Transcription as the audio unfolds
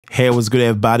Hey, what's good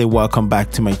everybody? Welcome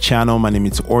back to my channel. My name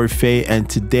is R5 and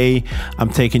today I'm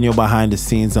taking you behind the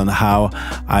scenes on how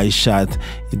I shot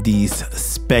these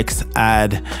specs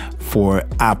ad for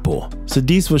Apple. So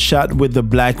these were shot with the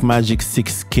Blackmagic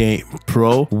 6K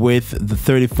Pro with the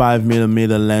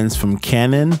 35mm lens from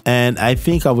Canon, and I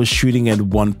think I was shooting at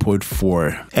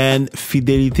 1.4, and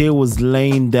Fidelite was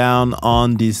laying down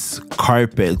on this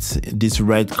carpet, this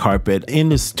red carpet in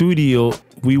the studio.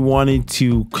 We wanted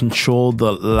to control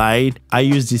the light. I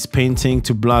used this painting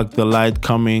to block the light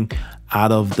coming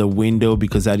out of the window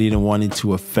because I didn't want it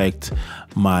to affect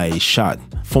my shot.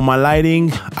 For my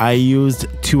lighting, I used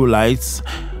two lights.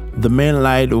 The main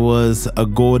light was a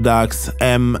Godox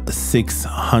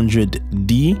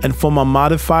M600D, and for my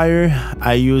modifier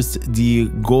I used the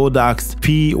Godox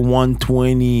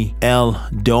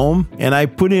P120L dome, and I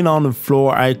put it on the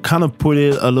floor. I kind of put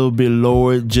it a little bit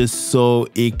lower just so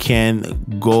it can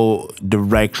go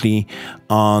directly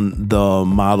on the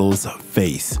model's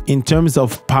face. In terms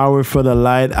of power for the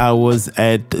light, I was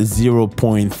at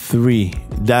 0.3.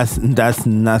 That's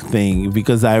nothing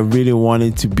because I really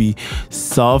wanted to be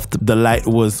soft. The light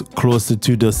was closer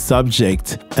to the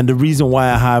subject, and the reason why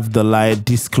I have the light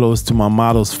this close to my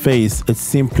model's face, it's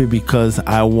simply because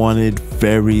I wanted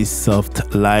very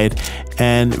soft light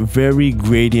and very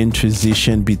gradient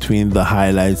transition between the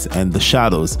highlights and the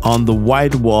shadows. On the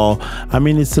white wall, I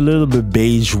mean, it's a little bit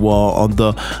beige wall. On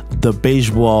the beige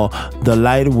wall, the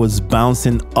light was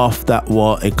bouncing off that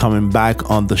wall and coming back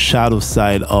on the shadow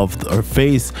side of her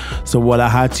face. So what I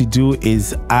had to do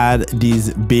is add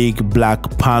this big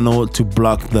black panel to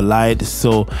block the light,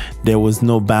 so there was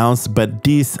no bounce, but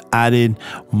this added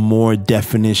more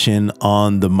definition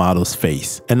on the model's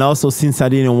face. And also, since I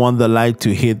didn't want the light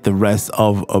to hit the rest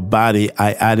of her body,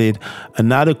 I added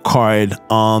another card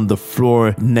on the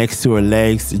floor next to her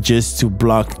legs just to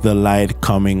block the light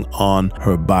coming on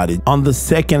her body. On the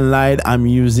second light, I'm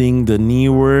using the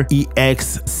newer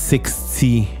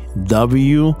EX60W.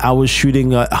 I was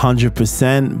shooting at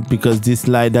 100% because this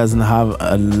light doesn't have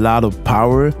a lot of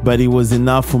power, but it was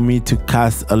enough for me to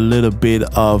cast a little bit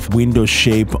of window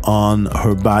shape on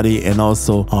her body and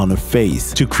also on her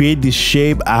face. To create this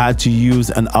shape, I had to use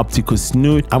an optical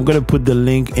snoot. I'm gonna put the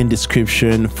link in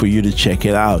description for you to check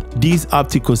it out. This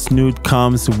optical snoot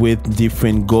comes with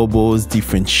different gobos,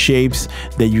 different shapes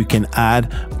that you can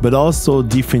add, but also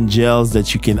different gels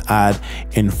that you can add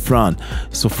in front.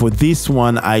 So for this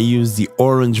one, I use the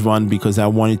orange one because I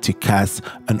wanted to cast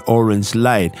an orange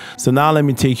light. So now let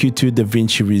me take you to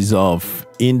Davinci Resolve.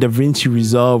 In Davinci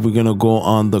Resolve, we're gonna go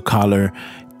on the color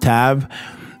tab,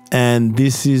 and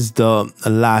this is the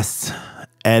last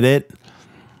edit,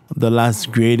 the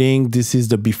last grading. This is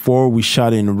the before. We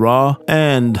shot in RAW,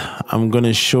 and I'm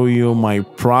gonna show you my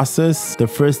process. The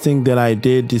first thing that I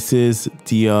did, this is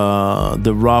the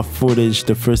RAW footage.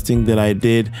 The first thing that I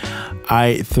did,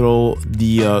 I throw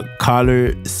the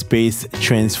color space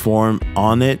transform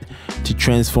on it to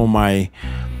transform my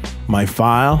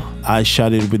file. I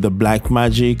shot it with the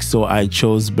Blackmagic, so I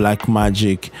chose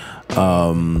Blackmagic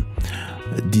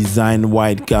Design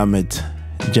White Gamut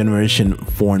Generation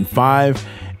 4 and 5.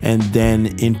 And then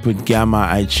input gamma,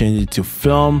 I changed it to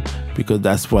film because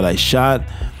that's what I shot.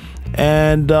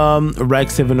 And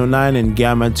Rec 709 and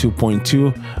gamma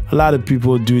 2.2. A lot of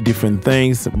people do different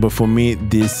things, but for me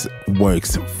this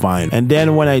works fine. And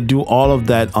then when I do all of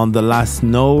that on the last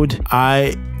node,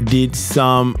 I did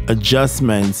some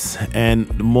adjustments, and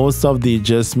most of the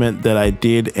adjustment that I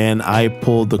did, and I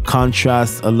pulled the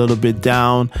contrast a little bit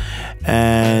down,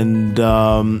 and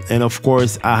of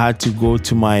course I had to go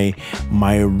to my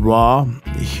raw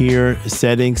here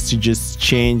settings to just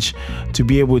change, to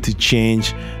be able to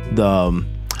change the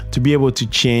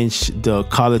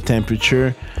color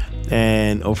temperature,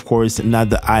 and of course not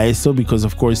the ISO, because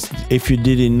of course if you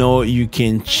didn't know, you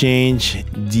can change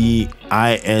the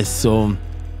ISO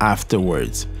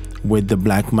afterwards with the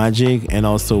Blackmagic and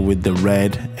also with the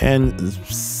red and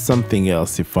something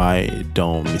else if I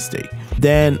don't mistake.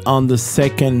 Then on the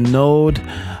second node,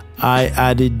 I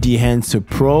added the Enhancer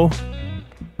Pro.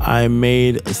 I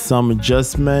made some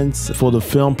adjustments. For the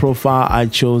film profile, I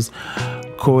chose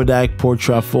Kodak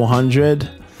Portra 400,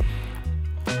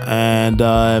 and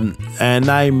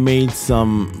I made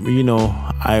some, you know,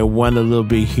 I went a little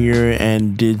bit here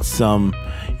and did some,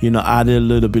 you know, added a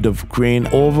little bit of grain.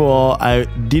 Overall, I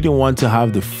didn't want to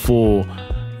have the full,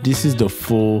 this is the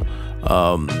full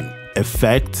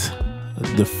effect,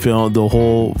 the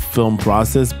whole film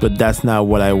process, but that's not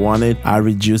what I wanted. I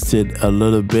reduced it a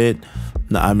little bit.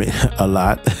 No, I mean a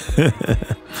lot.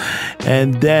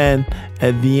 And then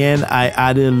at the end, I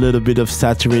added a little bit of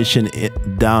saturation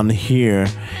down here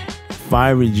if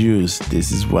I reduce,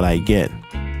 this is what I get.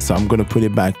 So I'm gonna put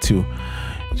it back to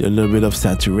a little bit of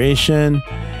saturation.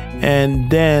 And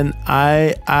then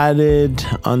I added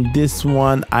on this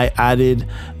one, I added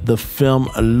the film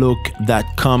look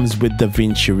that comes with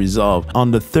Davinci Resolve. On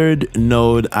the third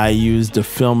node, I used the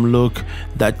film look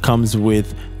that comes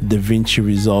with Davinci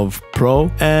Resolve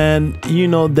Pro. And you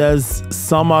know, there's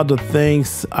some other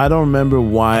things, I don't remember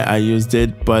why I used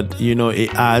it, but you know,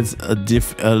 it adds a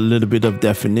little bit of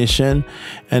definition.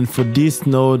 And for this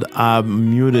node, I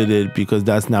muted it because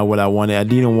that's not what I wanted. I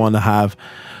didn't want to have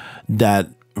that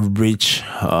rich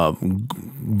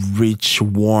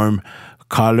warm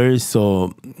colors,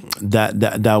 so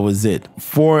that was it.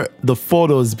 For the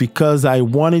photos, because I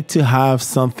wanted to have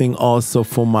something also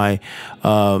for my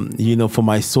you know, for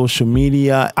my social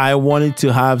media, I wanted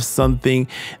to have something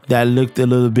that looked a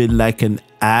little bit like an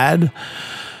ad.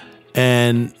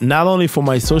 And not only for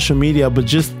my social media, but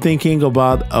just thinking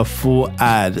about a full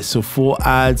ad. So full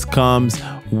ads comes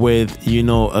with, you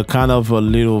know, a kind of a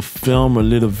little film, a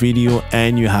little video,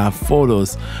 and you have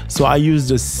photos. So I used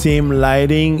the same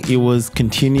lighting. It was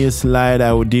continuous light.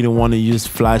 I didn't want to use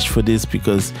flash for this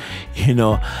because, you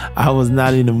know, I was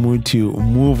not in the mood to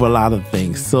move a lot of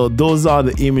things. So those are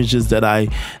the images that I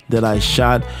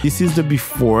shot. This is the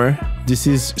before. This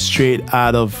is straight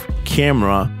out of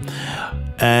camera.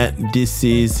 And this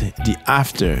is the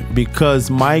after, because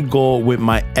my goal with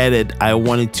my edit, I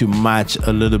wanted to match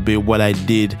a little bit what I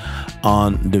did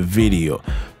on the video.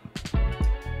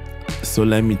 So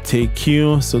let me take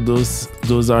you. So those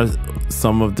are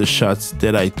some of the shots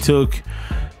that I took,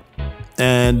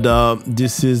 and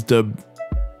this is the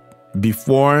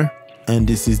before and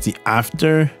this is the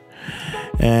after.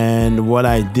 And what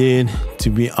I did, to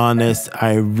be honest,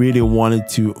 I really wanted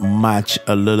to match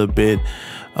a little bit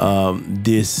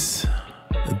the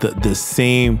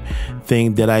same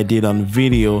thing that I did on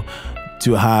video,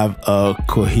 to have a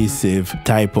cohesive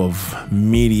type of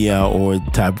media or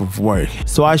type of work.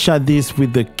 So I shot this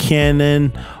with the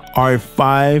Canon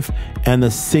R5 and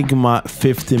a Sigma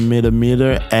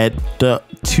 50mm at the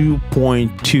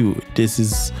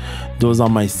 2.2. Those are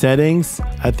my settings.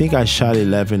 I think I shot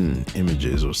 11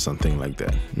 images or something like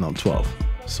that, not 12.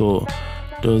 So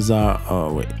those are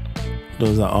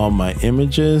those are all my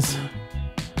images.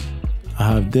 I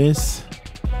have this.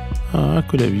 I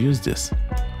could have used this.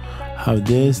 I have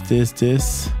this,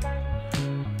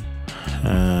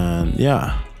 and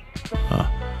yeah.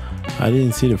 I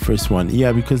didn't see the first one.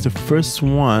 Yeah, because the first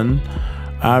one,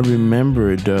 I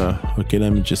remembered. Okay,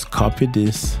 let me just copy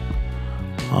this.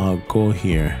 I'll go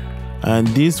here, and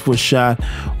this was shot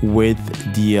with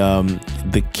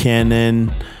the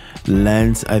Canon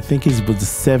lens. I think it was the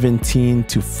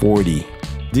 17-40.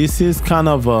 This is kind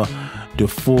of the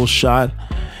full shot,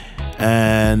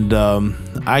 and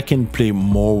I can play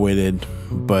more with it,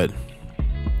 but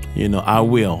you know, I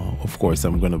will. Of course,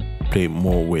 I'm gonna play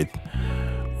more with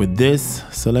this.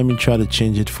 So let me try to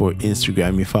change it for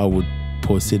Instagram. If I would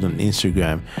post it on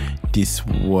Instagram, this is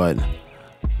what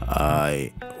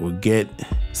I will get.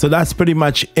 So that's pretty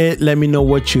much it. Let me know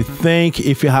what you think.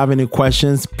 If you have any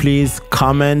questions, please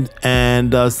comment,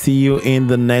 and see you in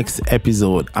the next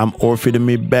episode. I'm Orphy the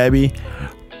Meat Baby.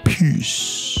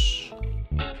 Peace.